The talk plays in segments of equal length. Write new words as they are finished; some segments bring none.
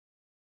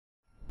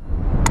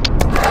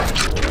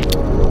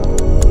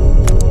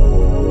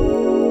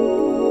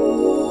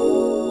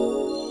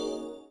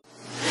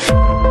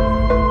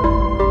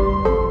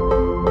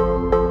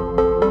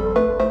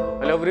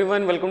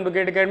Everyone, welcome to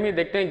get academy.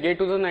 देखते हैं gate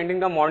 2019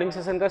 का मॉर्निंग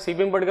सेशन का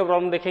सीपीएम पढ़ का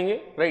प्रॉब्लम देखेंगे।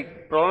 राइट,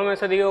 प्रॉब्लम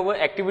ऐसा दिया हुआ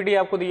है, एक्टिविटी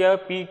आपको दिया है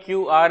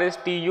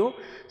PQRSTU,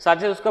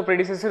 साथ ही उसका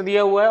प्रेडिसेसर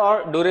दिया हुआ है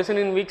और ड्यूरेशन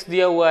इन वीक्स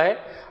दिया हुआ है।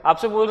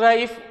 आपसे बोल रहा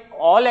है if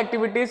all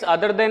activities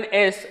other than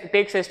S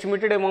takes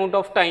estimated amount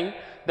of time,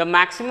 the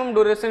maximum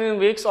duration in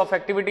weeks of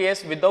activity S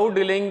without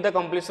delaying the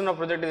completion of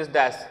project is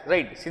dash.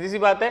 Right, सीधी सी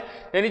बात है,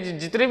 यानी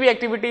जितने भी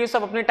एक्टिविटी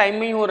सब अपने टाइम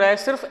में ही हो रहा है,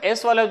 सिर्फ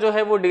S वाला जो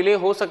है वो डिले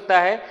हो सकता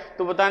है।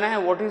 तो बताना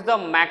है what is the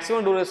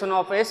maximum duration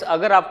of S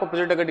अगर आपको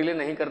प्रोजेक्ट अगर डिले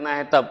नहीं करना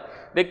है तब।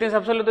 देखते हैं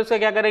सबसे पहले तो इसका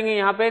क्या करेंगे,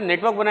 यहाँ पे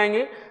नेटवर्क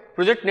बनाएंगे,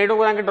 प्रोजेक्ट नेटवर्क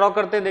बना के ड्रॉ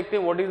करते हैं। देखते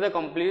हैं what is the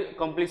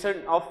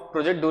completion of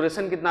project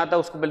duration कितना आता है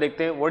उसको पहले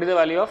देखते हैं। What is the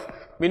value of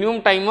minimum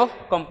time of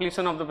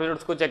completion of the project,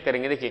 उसको चेक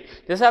करेंगे। देखिए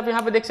जैसे आप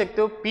यहाँ पे देख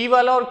सकते हो P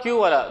वाला और Q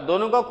वाला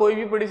दोनों का कोई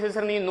भी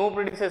प्रेडिसेसर नहीं, नो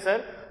प्रेडिसेसर,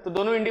 तो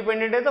दोनों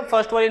इंडिपेंडेंट है। तो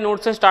फर्स्ट वाले नोड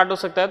से स्टार्ट हो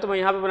सकता है। तो मैं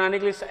यहाँ पे बनाने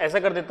के लिए ऐसा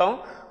कर देता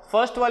हूँ,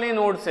 फर्स्ट वाले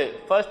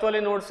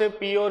नोड से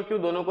P और Q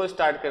दोनों को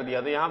स्टार्ट कर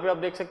दिया। तो यहाँ पे आप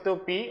देख सकते हो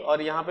P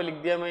और यहाँ पे लिख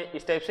दिया मैं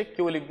इस टाइप से,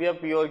 Q लिख दिया,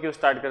 P और Q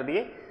स्टार्ट कर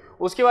दिए।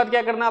 उसके बाद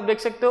क्या करना आप देख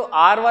सकते हो,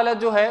 R वाला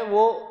जो है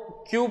वो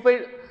Q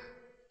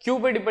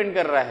पे डिपेंड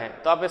कर रहा है।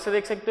 तो आप ऐसे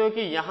देख सकते हो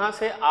कि यहाँ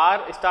से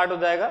R स्टार्ट हो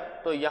जाएगा,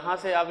 तो यहाँ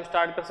से आप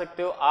स्टार्ट कर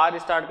सकते हो, R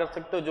स्टार्ट कर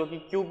सकते हो, जो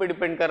कि Q पे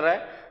डिपेंड कर रहा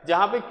है।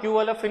 जहाँ पे Q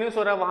वाला फिनिश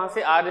हो रहा है वहाँ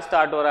से R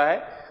स्टार्ट हो रहा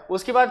है।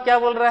 उसके बाद क्या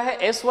बोल रहा है,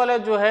 S वाला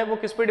जो है वो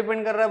किस पे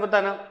डिपेंड कर रहा है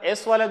बताना।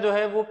 S वाला जो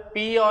है वो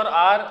P और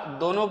R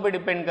दोनों पे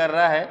डिपेंड कर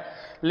रहा है,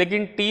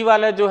 लेकिन T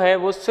वाला जो है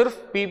वो सिर्फ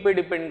P पे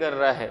डिपेंड कर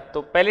रहा है।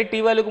 तो पहले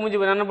T वाले को मुझे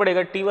बनाना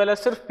पड़ेगा, T वाला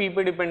सिर्फ P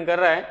पे डिपेंड कर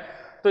रहा है।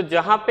 तो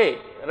जहाँ पे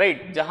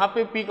जहाँ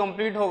पे P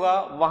कंप्लीट होगा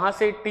वहाँ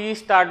से T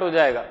स्टार्ट हो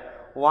जाएगा,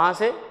 वहाँ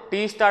से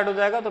T स्टार्ट हो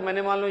जाएगा। तो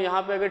मैंने मान लो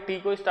यहाँ पे अगर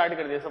T को स्टार्ट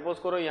कर दिया, सपोज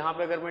करो यहाँ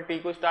पे अगर मैं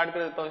T को स्टार्ट कर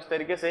देता हूँ इस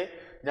तरीके से,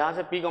 जहाँ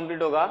से P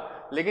कंप्लीट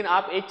होगा। लेकिन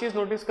आप एक चीज़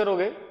नोटिस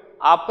करोगे,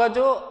 आपका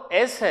जो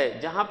S है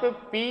जहाँ पे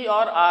P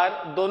और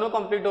R दोनों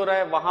कंप्लीट हो रहा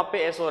है वहाँ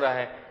पे S हो रहा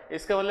है।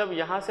 इसका मतलब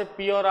यहाँ से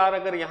P और R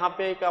अगर यहाँ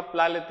पे एक आप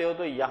ला लेते हो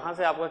तो यहाँ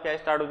से आपका क्या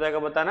स्टार्ट हो जाएगा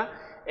बताना,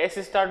 S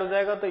स्टार्ट हो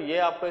जाएगा। तो ये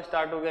आपका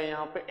स्टार्ट हो गया,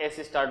 यहाँ पे S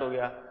स्टार्ट हो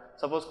गया।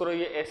 सपोज करो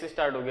ये S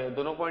स्टार्ट हो गया,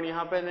 दोनों पॉइंट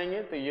यहाँ पे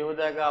जाएंगे तो ये हो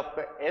जाएगा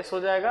आपका S हो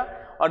जाएगा।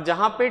 और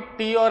जहाँ पे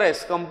T और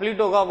S कंप्लीट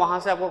होगा वहाँ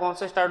से आपका कौन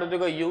सा स्टार्ट हो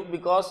जाएगा, U,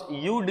 because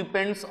U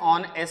depends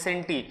on S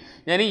and T।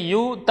 यानी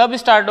U तब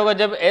स्टार्ट होगा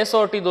जब S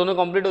और T दोनों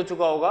कंप्लीट हो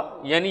चुका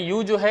होगा, यानी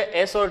U जो है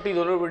S और T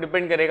दोनों पर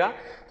डिपेंड करेगा।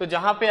 तो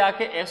जहाँ पे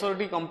आके S और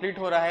T कंप्लीट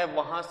हो रहा है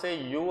वहाँ से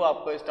U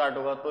आपका स्टार्ट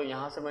होगा। तो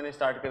यहाँ से मैंने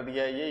स्टार्ट कर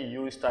दिया, ये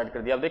U स्टार्ट कर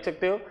दिया। आप देख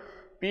सकते हो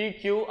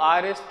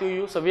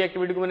PQRSTU सभी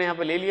एक्टिविटी को मैंने यहाँ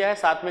पे ले लिया है।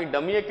 साथ में एक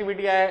डमी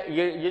एक्टिविटी आया है,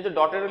 ये जो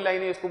डॉटेड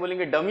लाइन है इसको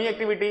बोलेंगे डमी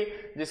एक्टिविटी,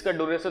 जिसका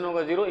ड्यूरेशन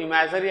होगा 0।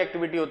 इमेजिनरी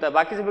एक्टिविटी होता है,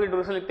 बाकी सभी का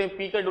ड्यूरेशन लिखते हैं।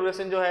 P का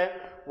ड्यूरेशन जो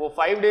है वो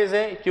 5 डेज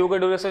है, Q का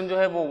ड्यूरेशन जो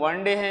है वो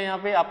 1 डे है यहाँ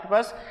पे आपके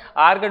पास।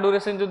 R का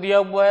ड्यूरेशन जो दिया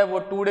हुआ है वो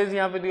 2 डेज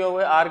यहाँ पे दिया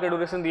हुआ है, R का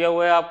ड्यूरेशन दिया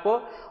हुआ है आपको।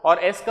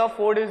 और S का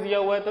 4 डेज दिया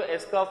हुआ है, तो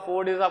S का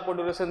 4 डेज आपको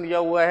ड्यूरेशन दिया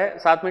हुआ है।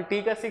 साथ में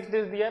T का 6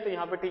 डेज दिया है, तो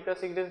यहाँ पे T का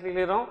 6 डेज लिख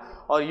ले रहा हूँ।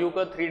 और U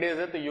का 3 डेज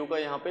है, तो U का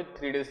यहाँ पे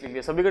 3 डेज लिख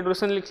लिया, सभी का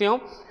ड्यूरेशन लिख लिया हूँ।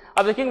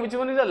 अब देखेंगे which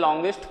one is the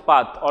longest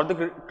path और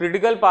the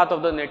critical path of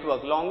the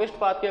network. Longest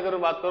path की अगर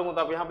मैं बात करूँ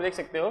तो आप यहाँ पे देख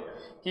सकते हो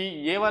कि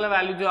ये वाला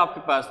वैल्यू जो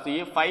आपके पास थी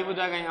ये 5 हो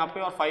जाएगा यहाँ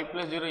पे, और 5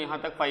 + 0 यहाँ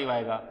तक 5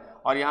 आएगा,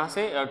 और यहाँ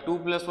से 2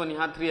 + 1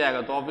 यहाँ 3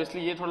 आएगा। तो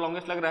ऑब्वियसली ये थोड़ा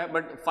लॉन्गेस्ट लग रहा है,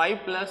 बट 5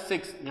 +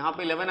 6 यहाँ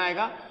पे 11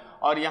 आएगा,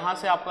 और यहाँ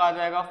से आपका आ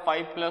जाएगा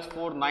 5 +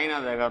 4 9 आ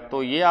जाएगा।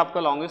 तो ये आपका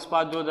लॉन्गेस्ट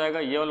पाथ जो हो जाएगा,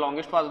 ये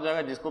लॉन्गेस्ट पाथ हो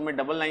जाएगा, जिसको मैं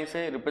डबल लाइन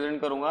से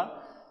रिप्रेजेंट करूंगा।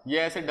 ये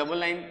ऐसे डबल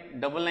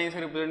लाइन से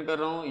रिप्रेजेंट कर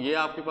रहा हूँ। ये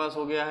आपके पास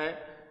हो गया है,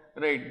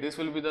 right, this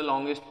will be the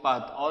longest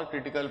path और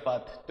क्रिटिकल पाथ।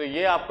 तो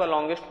ये आपका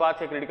लॉन्गेस्ट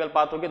पाथ है, क्रिटिकल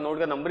पाथ हो गया। नोड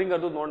का नंबरिंग कर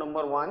दो, नोड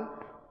नंबर 1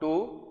 2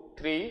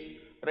 3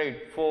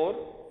 राइट 4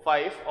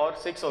 5 और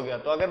 6 हो गया।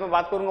 तो अगर मैं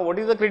बात करूंगा what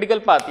is the critical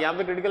path, यहाँ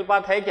पे क्रिटिकल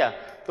पाथ है क्या,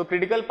 तो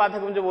क्रिटिकल पाथ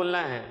है मुझे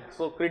बोलना है।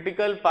 So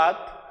critical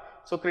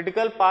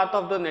path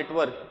of the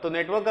network. तो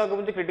नेटवर्क का अगर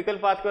मुझे क्रिटिकल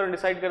पाथ के बारे में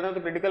डिसाइड करना है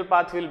तो critical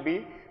path will be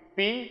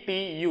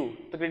PTU।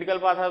 तो क्रिटिकल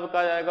पाथ है तो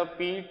क्या आ जाएगा,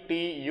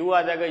 PTU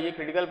आ जाएगा, ये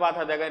क्रिटिकल पाथ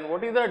आ जाएगा। And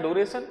what is the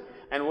duration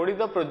and what is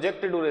the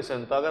project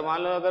duration. तो अगर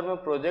मान लो अगर मैं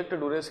प्रोजेक्ट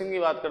ड्यूरेशन की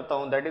बात करता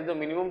हूँ, that is the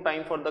minimum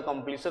time for the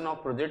completion of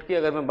project की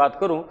अगर मैं बात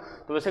करूँ,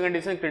 तो वैसे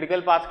कंडीशन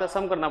क्रिटिकल पाथ का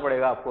सम करना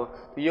पड़ेगा आपको।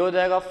 तो ये हो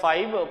जाएगा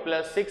 5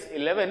 + 6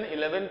 11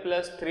 11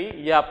 + 3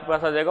 ये आपके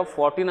पास आ जाएगा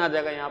 14 आ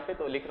जाएगा यहाँ पे।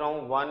 तो लिख रहा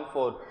हूँ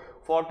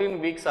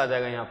 14 वीक्स आ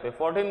जाएगा यहाँ पे।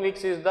 14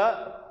 weeks is the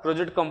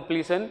project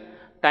completion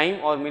time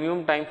और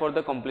minimum time for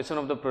the completion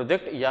of the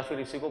project, या फिर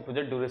इसी को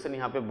प्रोजेक्ट ड्यूरेशन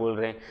यहाँ पे बोल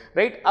रहे हैं,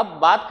 राइट। अब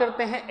बात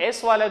करते हैं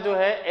S वाला जो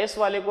है, S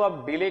वाले को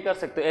आप डिले कर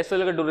सकते हो, S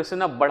वाले का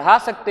ड्यूरेशन आप बढ़ा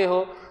सकते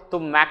हो। तो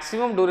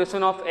मैक्सिमम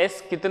ड्यूरेशन ऑफ S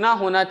कितना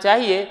होना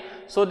चाहिए,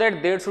 so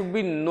that there should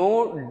be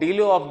no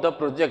delay of the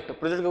project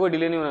का कोई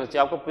डिले नहीं होना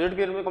चाहिए। आपका प्रोजेक्ट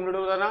के में कंप्लीट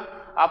हो जाना,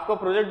 आपका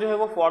प्रोजेक्ट जो है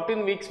वो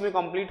 14 वीक्स में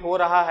कंप्लीट हो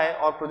रहा है,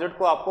 और प्रोजेक्ट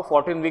को आपको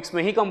 14 वीक्स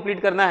में ही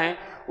कंप्लीट करना है,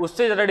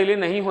 उससे ज़्यादा डिले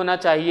नहीं होना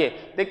चाहिए।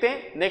 देखते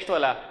हैं नेक्स्ट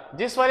वाला,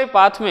 जिस वाले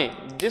पाथ में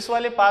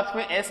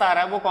S आ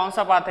रहा है वो कौन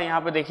सा पाथ है,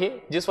 यहाँ पे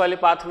देखिए जिस वाले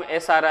पाथ में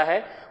S आ रहा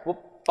है वो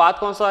पाथ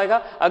कौन सा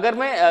आएगा। अगर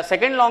मैं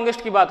सेकंड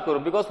लॉन्गेस्ट की बात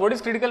करूं, because what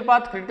is critical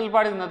path, critical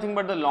path is nothing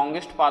but the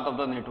longest path of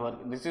the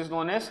network, this is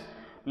known as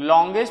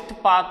longest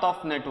path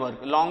of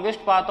network, longest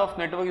path of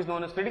network is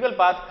known as critical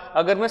path.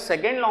 अगर मैं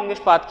second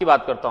longest path की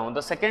बात करता हूं,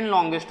 the second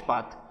longest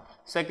path,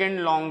 second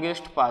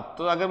longest path,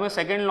 तो अगर मैं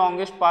second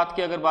longest path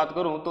की अगर बात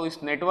करूं तो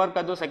इस नेटवर्क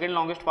का जो सेकेंड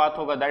लॉन्गेस्ट पाथ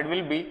होगा दैट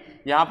विल बी,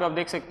 यहाँ पे आप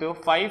देख सकते हो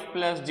 5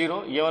 +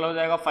 0, ये वाला हो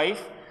जाएगा 5,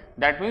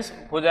 दैट मीन्स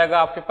हो जाएगा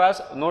आपके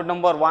पास नोड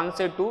नंबर 1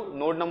 से 2,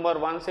 नोड नंबर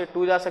 1 से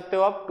 2 जा सकते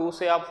हो आप, 2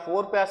 से आप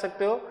 4 पे आ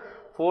सकते हो,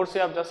 4 से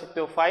आप जा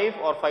सकते हो 5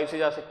 और 5 से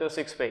जा सकते हो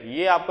 6 पे।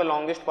 ये आपका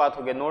लॉन्गेस्ट पाथ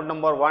हो गया, नोड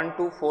नंबर 1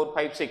 2 4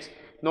 5 6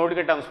 नोड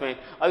के टर्म्स में।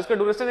 अब इसका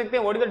ड्यूरेशन देखते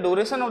हैं, what is the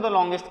duration of the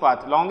longest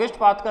path. Longest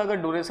path का अगर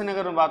ड्यूरेशन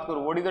अगर मैं बात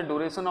करूं, what is the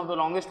duration of the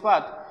longest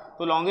path,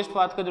 तो लॉन्गेस्ट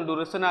पाथ का जो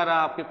ड्यूरेशन आ रहा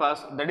है आपके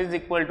पास दैट इज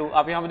इक्वल टू,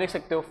 आप यहाँ पे देख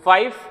सकते हो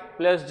 5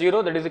 +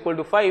 0 दैट इज इक्वल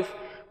टू 5,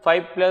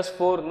 5 +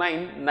 4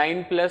 9,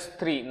 9 +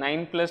 3,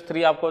 9 +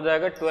 3 आपको हो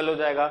जाएगा 12 हो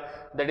जाएगा,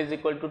 that is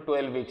equal to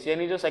 12 weeks.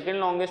 यानी जो सेकंड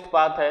लॉन्गेस्ट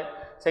पाथ है,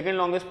 सेकंड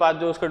लॉन्गेस्ट पाथ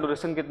जो उसका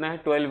ड्यूरेशन कितना है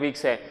 12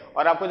 वीक्स है,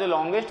 और आपको जो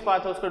लॉन्गेस्ट पाथ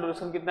है उसका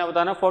ड्यूरेशन कितना है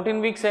बताना 14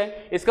 वीक्स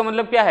है। इसका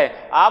मतलब क्या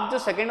है, आप जो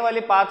सेकंड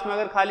वाले पाथ में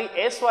अगर खाली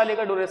एस वाले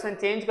का ड्यूरेशन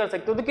चेंज कर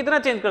सकते हो तो कितना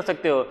चेंज कर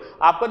सकते हो,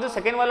 आपका जो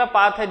सेकंड वाला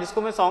पाथ है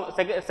जिसको मैं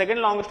सेकंड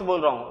लॉन्गेस्ट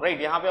बोल रहा हूँ,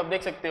 राइट, यहाँ पे आप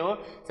देख सकते हो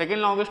सेकंड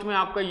लॉन्गेस्ट में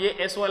आपका ये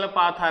एस वाला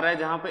पाथ आ रहा है,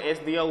 जहाँ पे एस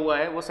दिया हुआ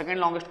है वो सेकंड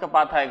लॉन्गेस्ट का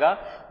पाथ आएगा।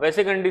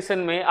 वैसे कंडीशन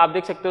में आप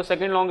देख सकते हो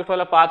सेकंड लॉन्गेस्ट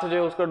वाला पाथ जो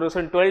है उसका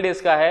ड्यूरेशन 12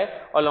 डेज का है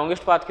और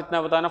लॉन्गेस्ट पाथ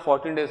कितना बताना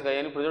 14 डेज का,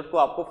 यानी प्रोजेक्ट को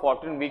आपको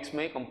 14 वीक्स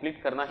में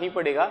कंप्लीट करना ही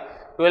पड़ेगा।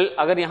 12,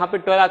 अगर यहाँ पे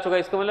 12 आ चुका है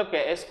इसका मतलब क्या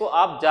है, इसको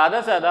आप ज़्यादा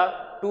से ज़्यादा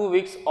 2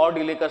 वीक्स और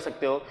डिले कर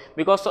सकते हो,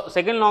 बिकॉज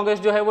सेकंड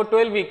लॉन्गेस्ट जो है वो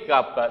 12 वीक का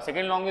आपका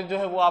सेकंड लॉन्गेस्ट जो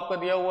है वो आपका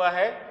दिया हुआ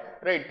है,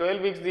 राइट,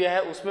 12 वीक्स दिया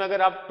है, उसमें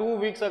अगर आप 2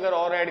 वीक्स अगर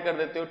और ऐड कर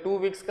देते हो, 2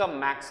 वीक्स का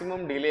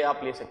मैक्सिमम डिले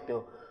आप ले सकते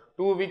हो,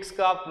 2 वीक्स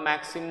का आप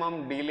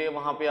मैक्सिमम डिले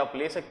वहाँ पे आप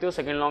ले सकते हो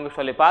सेकंड लॉन्गेस्ट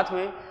वाले पाथ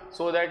में,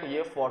 सो दैट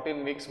ये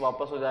 14 वीक्स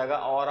वापस हो जाएगा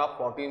और आप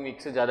 14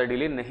 वीक्स से ज़्यादा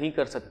डिले नहीं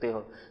कर सकते हो।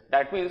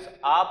 दैट मीन्स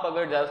आप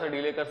अगर ज़्यादा से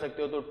डिले कर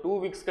सकते हो तो 2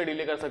 वीक्स का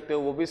डिले कर सकते हो,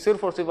 वो भी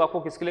सिर्फ और सिर्फ आपको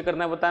किसके लिए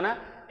करना है बताना,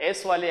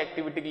 एस वाली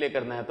एक्टिविटी के लिए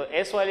करना है। तो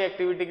एस वाली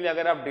एक्टिविटी के लिए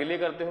अगर आप डिले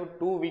करते हो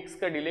 2 वीक्स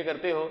का डिले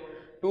करते हो,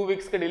 2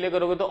 वीक्स का डिले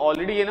करोगे तो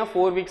ऑलरेडी ये ना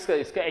 4 वीक्स का,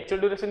 इसका एक्चुअल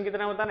ड्यूरेशन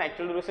कितना होता है ना,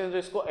 एक्चुअल ड्यूरेशन जो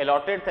इसको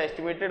अलॉटेड था,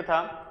 एस्टिमेटेड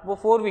था, वो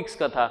 4 वीक्स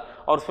का था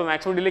और उस पर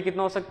मैक्सिमम डिले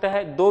कितना हो सकता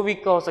है 2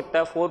 वीक का हो सकता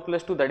है, 4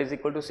 + 2 that is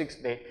equal to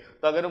 6 day.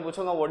 तो अगर मैं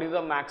पूछूंगा what is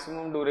the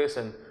maximum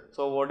duration,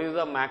 so what is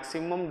the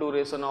maximum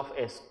duration of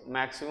S,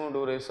 maximum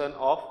duration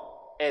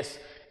of S,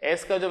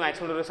 S का जो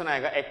मैक्सिमम ड्यूरेशन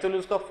आएगा, एक्चुअली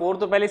उसका 4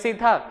 तो पहले से ही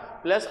था,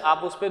 प्लस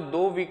आप उस पर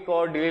 2 वीक का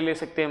और डिले ले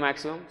सकते हैं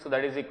maximum, so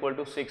that is equal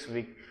to 6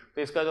 week.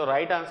 तो इसका जो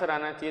राइट आंसर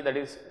आना चाहिए that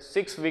is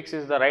 6 weeks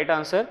is the right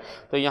answer.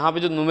 तो यहाँ पे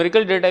जो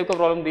न्यूमेरिकल डेटा टाइप का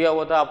प्रॉब्लम दिया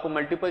हुआ था, आपको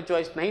मल्टीपल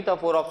चॉइस नहीं था,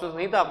 4 ऑप्शंस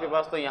नहीं था आपके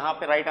पास, तो यहाँ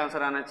पे राइट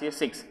आंसर आना चाहिए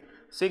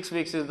 6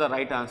 weeks is the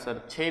right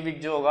answer. 6 week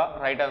जो होगा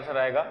राइट आंसर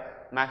आएगा,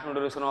 maximum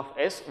duration of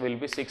S will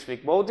be 6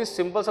 week. बहुत ही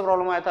सिंपल सा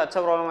प्रॉब्लम आया था,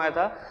 अच्छा प्रॉब्लम आया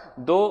था,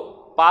 2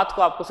 पाथ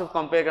को आपको सिर्फ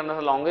कंपेयर करना था,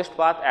 longest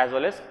path as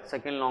well as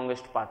second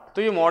longest path.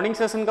 तो ये मॉर्निंग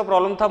सेशन का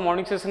प्रॉब्लम था,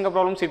 मॉर्निंग सेशन का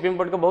प्रॉब्लम सीपीएम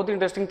PERT का बहुत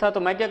इंटरेस्टिंग था। तो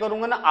मैं क्या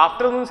करूंगा ना,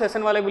 आफ्टरनून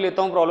सेशन वाले भी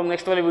लेता हूं प्रॉब्लम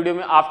नेक्स्ट वाले वीडियो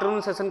में,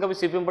 आफ्टरनून सेशन का भी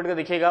सीपीएम PERT का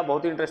दिखेगा,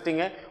 बहुत ही इंटरेस्टिंग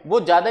है,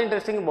 बहुत ज्यादा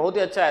इंटरेस्टिंग है, बहुत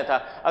ही अच्छा आया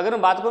था। अगर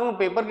मैं बात करूँ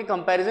पेपर की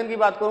कंपेरिजन की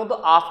बात करूँ तो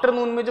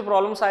आफ्टरनून में जो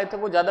प्रॉब्लम्स आए थे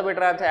वो ज्यादा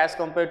बेटर आए थे as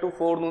compare to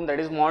फोरनून, that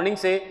is morning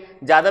से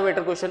ज्यादा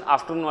बेटर क्वेश्चन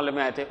आफ्टरनून वाले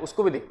में आए थे,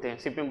 उसको भी देखते हैं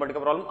सीपीएम PERT का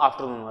प्रॉब्लम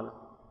आफ्टरनून वाला।